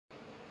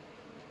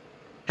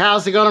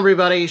How's it going,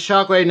 everybody?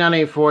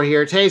 Shockwave984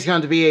 here. Today's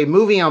going to be a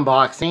movie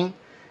unboxing,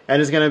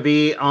 and it's going to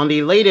be on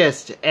the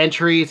latest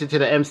entries into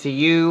the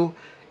MCU,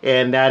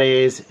 and that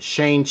is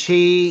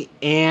Shang-Chi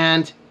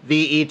and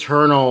the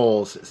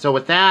Eternals. So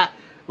with that,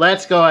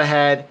 let's go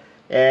ahead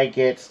and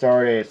get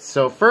started.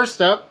 So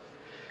first up,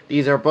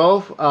 these are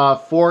both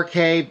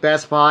 4K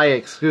Best Buy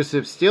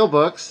exclusive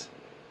Steelbooks.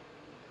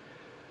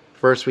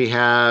 First we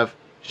have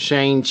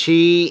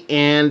Shang-Chi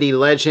and the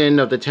Legend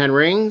of the Ten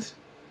Rings.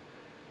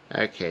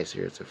 Okay, so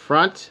here's the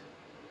front.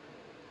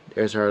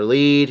 There's our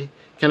lead.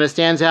 Kind of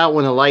stands out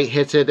when the light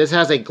hits it. This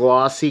has a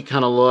glossy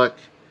kind of look.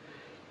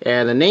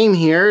 And the name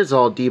here is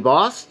all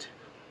debossed.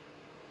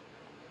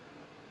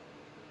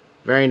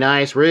 Very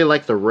nice. Really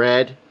like the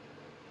red.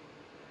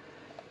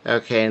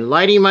 Okay, and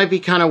lighting might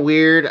be kind of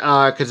weird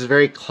because it's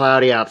very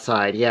cloudy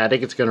outside. Yeah, I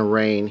think it's going to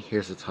rain.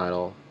 Here's the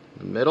title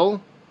in the middle.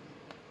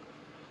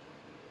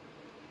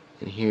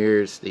 And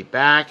here's the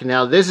back.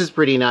 Now this is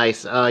pretty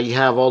nice. You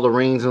have all the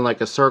rings in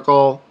like a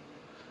circle.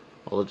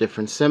 All the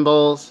different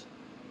symbols.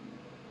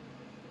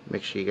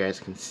 Make sure you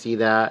guys can see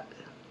that.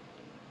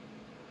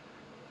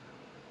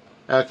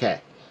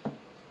 Okay.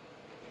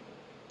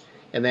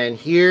 And then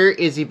here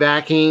is the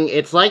backing.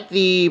 It's like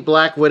the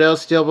Black Widow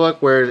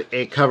Steelbook where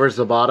it covers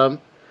the bottom.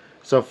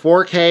 So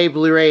 4K,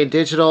 Blu-ray, and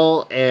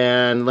digital,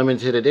 and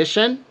limited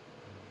edition.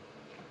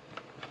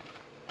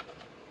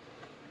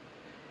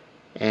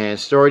 And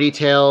story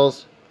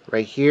details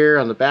right here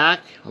on the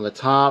back, on the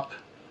top.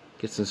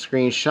 Get some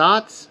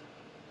screenshots.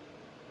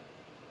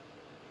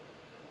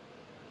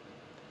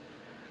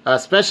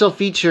 Special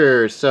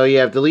features. So you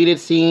have deleted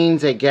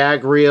scenes, a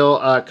gag reel,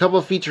 a couple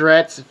of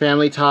featurettes,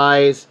 family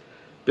ties,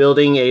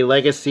 building a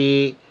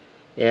legacy,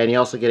 and you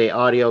also get an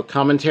audio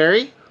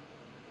commentary.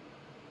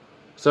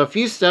 So a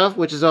few stuff,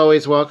 which is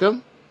always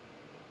welcome.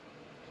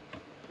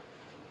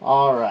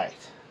 Alright.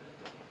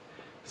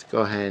 Let's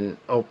go ahead and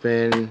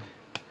open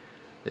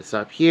this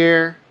up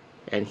here.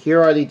 And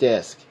here are the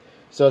discs.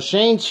 So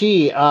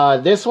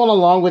Shang-Chi, this one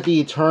along with the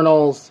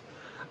Eternals,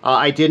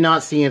 I did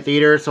not see in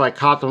theater, so I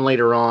caught them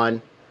later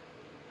on.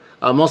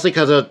 Mostly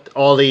because of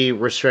all the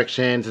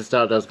restrictions and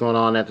stuff that was going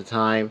on at the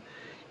time.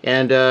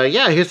 And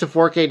yeah, here's the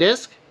 4K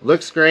disc.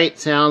 Looks great,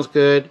 sounds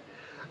good.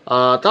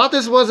 Thought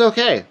this was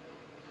okay.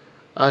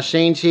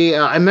 Shang-Chi,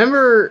 I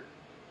remember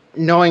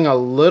knowing a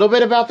little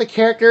bit about the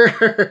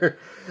character.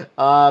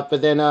 But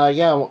then,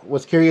 yeah,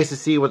 was curious to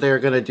see what they were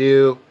going to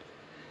do.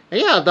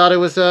 And yeah, I thought it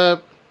was,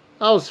 that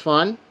was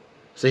fun.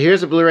 So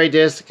here's the Blu-ray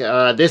disc.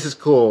 This is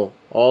cool.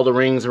 All the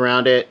rings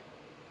around it.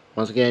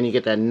 Once again, you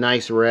get that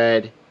nice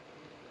red.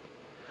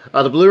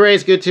 The Blu-ray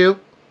is good too.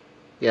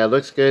 Yeah,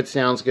 looks good,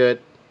 sounds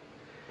good.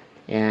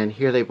 And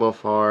here they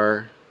both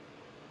are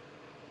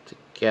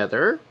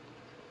together.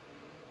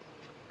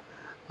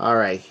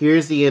 Alright,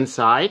 here's the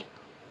inside.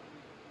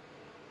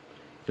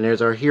 And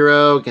there's our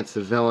hero against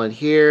the villain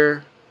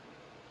here.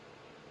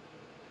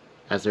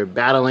 As they're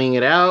battling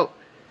it out.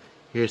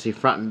 Here's the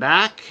front and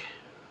back.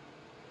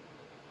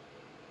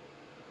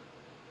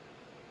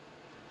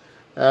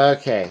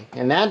 Okay,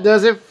 and that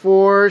does it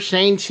for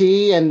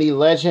Shang-Chi and the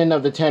Legend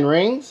of the Ten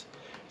Rings.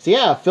 So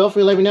yeah, feel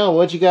free to let me know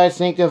what you guys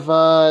think of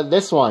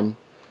this one,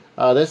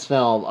 this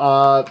film.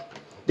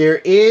 There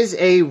is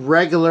a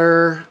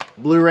regular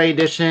Blu-ray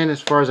edition,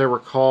 as far as I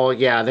recall.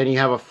 Yeah, then you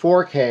have a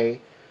 4K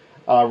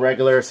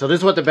regular. So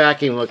this is what the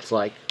backing looks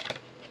like.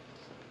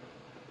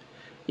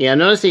 Yeah,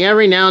 noticing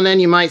every now and then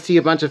you might see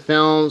a bunch of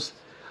films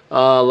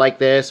like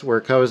this, where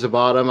it covers the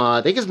bottom.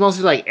 I think it's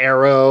mostly like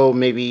Arrow,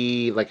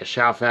 maybe like a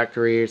Shout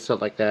Factory or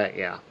stuff like that,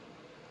 yeah.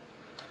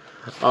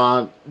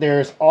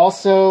 There's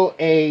also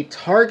a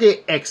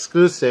Target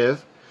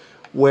exclusive,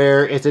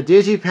 where it's a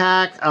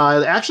digipack.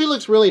 It actually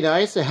looks really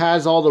nice. It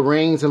has all the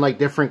rings in like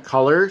different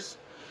colors.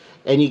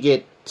 And you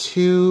get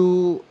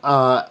two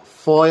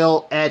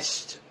foil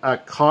etched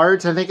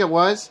cards, I think it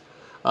was.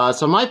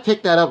 So I might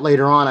pick that up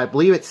later on. I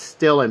believe it's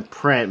still in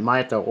print. Might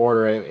have to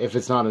order it if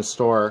it's not in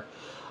store.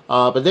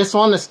 But this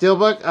one, the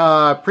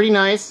Steelbook, pretty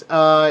nice.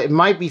 It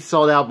might be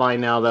sold out by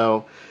now,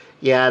 though.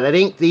 Yeah, I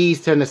think these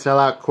tend to sell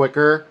out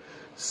quicker.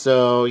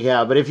 So,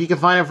 yeah, but if you can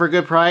find it for a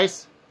good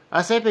price,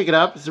 I say pick it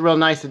up. It's a real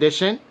nice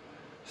edition.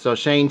 So,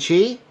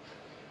 Shang-Chi.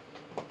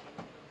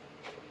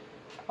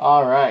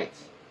 Alright.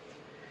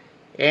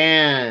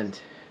 And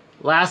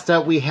last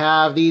up, we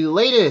have the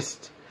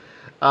latest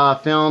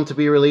film to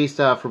be released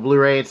for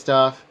Blu-ray and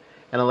stuff.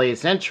 And the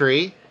latest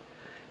entry.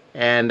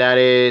 And that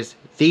is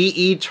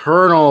The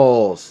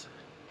Eternals.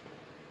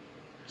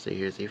 So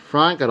here's the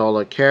front, got all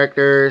the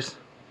characters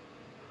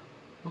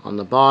on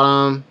the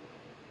bottom,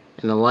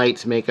 and the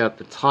lights make up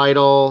the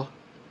title,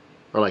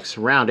 or like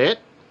surround it.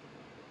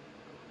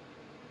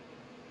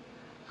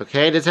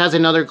 Okay, this has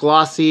another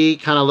glossy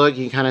kind of look.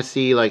 You can kind of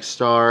see like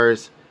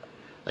stars,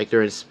 like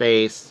they're in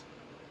space.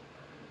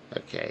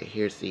 Okay,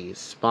 here's the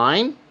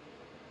spine.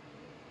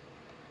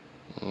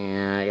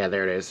 And yeah,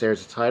 there it is.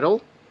 There's the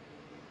title.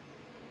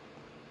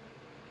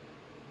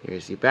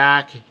 Here's the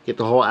back. Get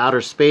the whole outer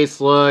space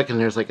look, and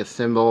there's like a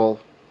symbol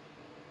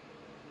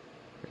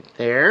right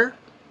there.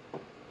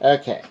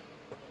 Okay.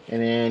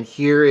 And then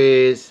here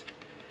is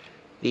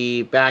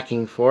the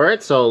backing for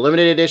it. So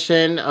limited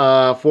edition,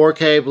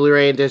 4K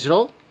Blu-ray and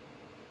digital.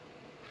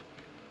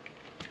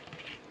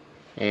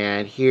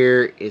 And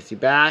here is the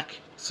back.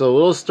 So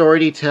little story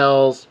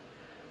details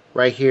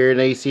right here.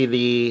 Now you see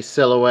the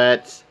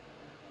silhouettes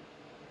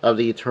of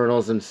the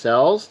Eternals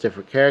themselves,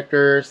 different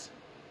characters.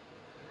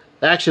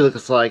 That actually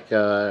looks like,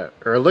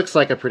 looks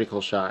like a pretty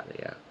cool shot,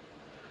 yeah.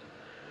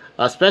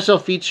 Special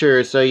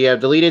features, so you have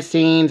deleted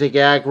scenes, a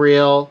gag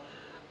reel,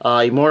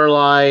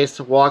 immortalized,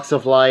 walks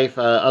of life,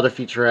 other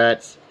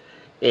featurettes,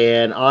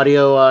 and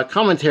audio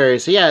commentary.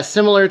 So yeah,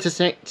 similar to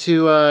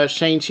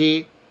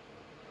Shang-Chi,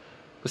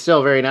 but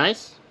still very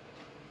nice.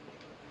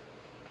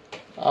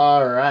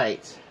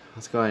 Alright,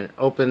 let's go ahead and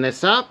open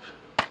this up.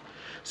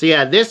 So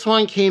yeah, this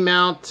one came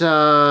out,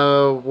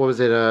 what was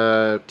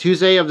it,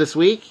 Tuesday of this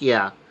week?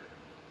 Yeah.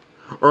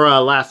 Or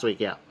last week,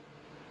 yeah.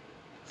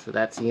 So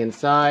that's the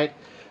inside.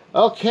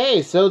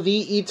 Okay, so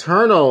the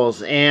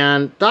Eternals,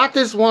 and thought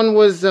this one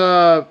was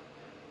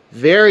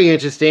very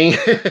interesting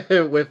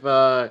with,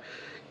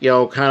 you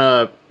know, kind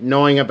of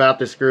knowing about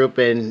this group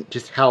and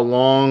just how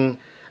long,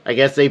 I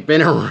guess, they've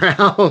been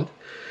around.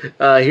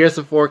 Here's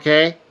the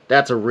 4K.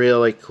 That's a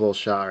really cool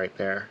shot right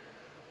there.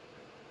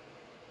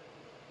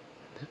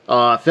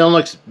 Film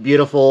looks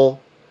beautiful.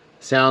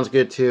 Sounds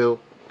good too.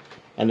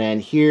 And then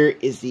here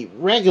is the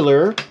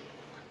regular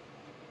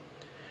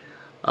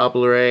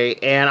Blu-ray.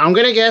 And I'm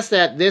going to guess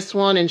that this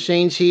one and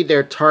Shang-Chi,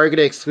 they're Target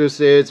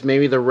exclusives.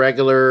 Maybe the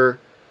regular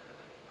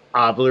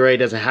Blu-ray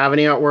doesn't have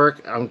any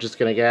artwork. I'm just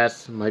going to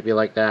guess. It might be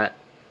like that.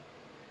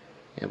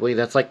 I believe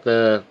that's like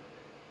the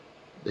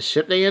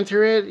ship they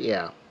enter it.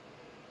 Yeah.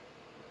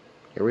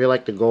 I really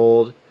like the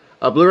gold.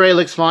 Blu-ray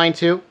looks fine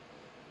too.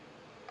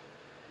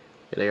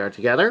 Here they are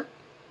together.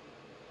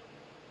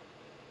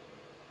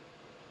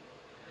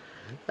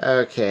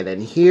 Okay,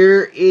 then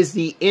here is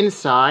the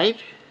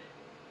inside.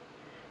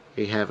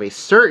 We have a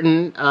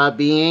certain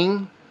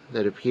being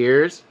that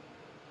appears.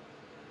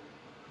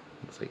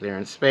 Looks like they're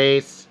in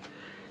space.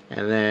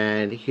 And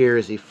then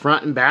here's the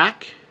front and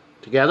back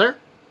together.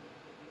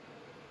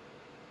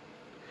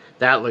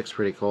 That looks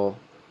pretty cool.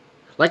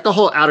 Like the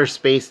whole outer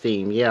space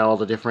theme. Yeah, all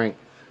the different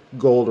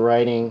gold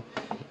writing.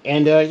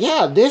 And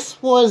yeah,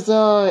 this was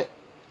a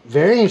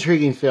very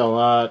intriguing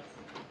film.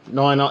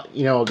 Knowing,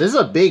 you know, this is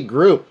a big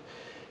group.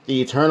 The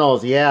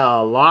Eternals, yeah,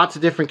 lots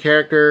of different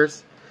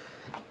characters.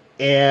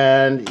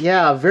 And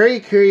yeah, very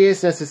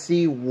curious as to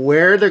see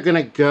where they're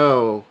going to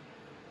go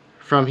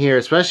from here,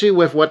 especially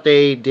with what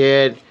they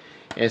did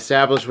and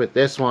established with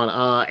this one.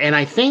 And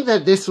I think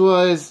that this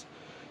was,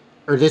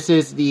 or this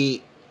is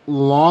the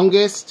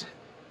longest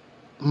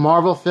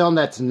Marvel film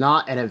that's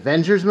not an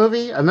Avengers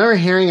movie. I remember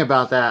hearing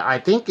about that. I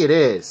think it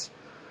is.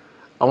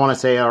 I want to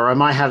say, or I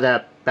might have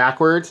that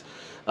backwards.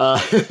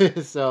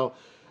 So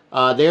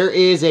there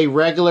is a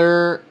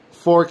regular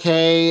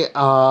 4K.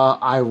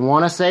 I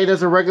want to say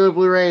there's a regular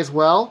Blu-ray as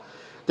well.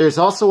 There's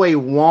also a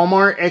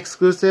Walmart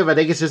exclusive. I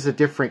think it's just a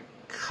different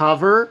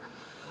cover.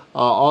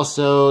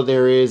 Also,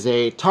 there is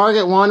a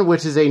Target one,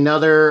 which is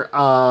another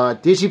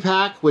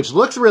digipack, which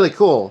looks really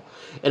cool.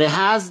 And it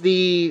has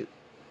the,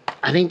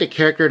 I think the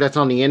character that's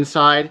on the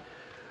inside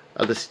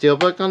of the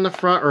Steelbook on the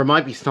front, or it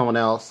might be someone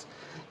else.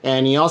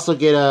 And you also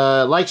get,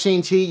 like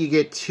Shang-Chi, you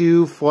get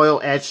 2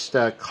 foil-etched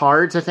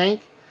cards, I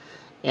think.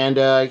 And,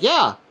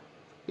 yeah.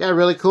 Yeah,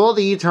 really cool.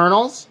 The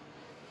Eternals.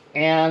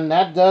 And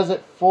that does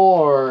it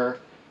for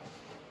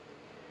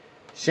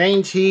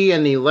Shang-Chi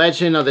and the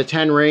Legend of the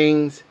Ten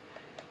Rings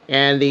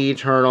and the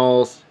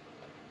Eternals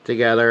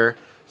together.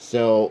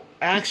 So,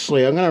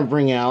 actually, I'm going to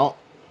bring out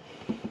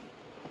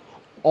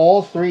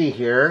all 3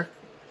 here.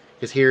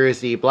 Because here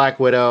is the Black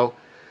Widow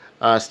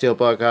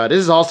Steelbook. This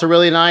is also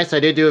really nice. I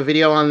did do a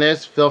video on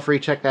this. Feel free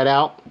to check that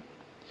out.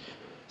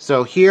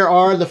 So here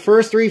are the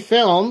first 3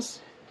 films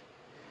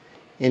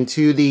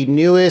into the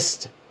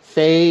newest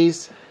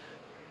phase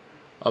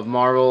of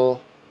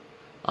Marvel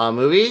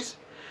movies.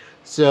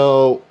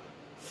 So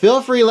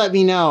feel free to let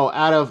me know,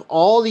 out of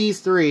all these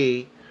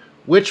 3,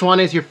 which one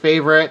is your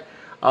favorite?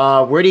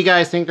 Where do you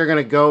guys think they're going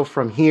to go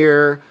from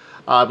here?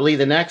 I believe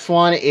the next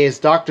one is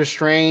Doctor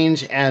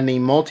Strange and the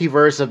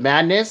Multiverse of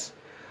Madness,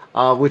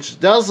 which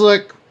does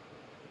look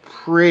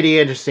pretty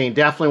interesting.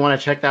 Definitely want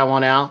to check that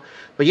one out.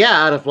 But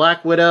yeah, out of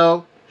Black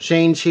Widow,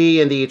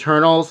 Shang-Chi, and the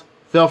Eternals,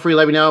 feel free to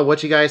let me know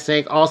what you guys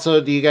think.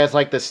 Also, do you guys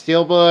like the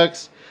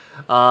Steelbooks?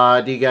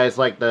 Do you guys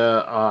like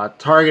the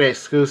Target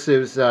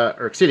exclusives,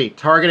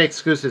 Target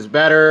exclusives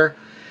better?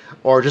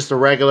 Or just the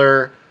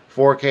regular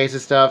 4Ks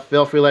and stuff?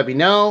 Feel free to let me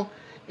know.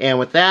 And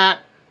with that,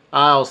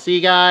 I'll see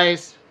you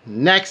guys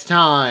next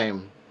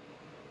time.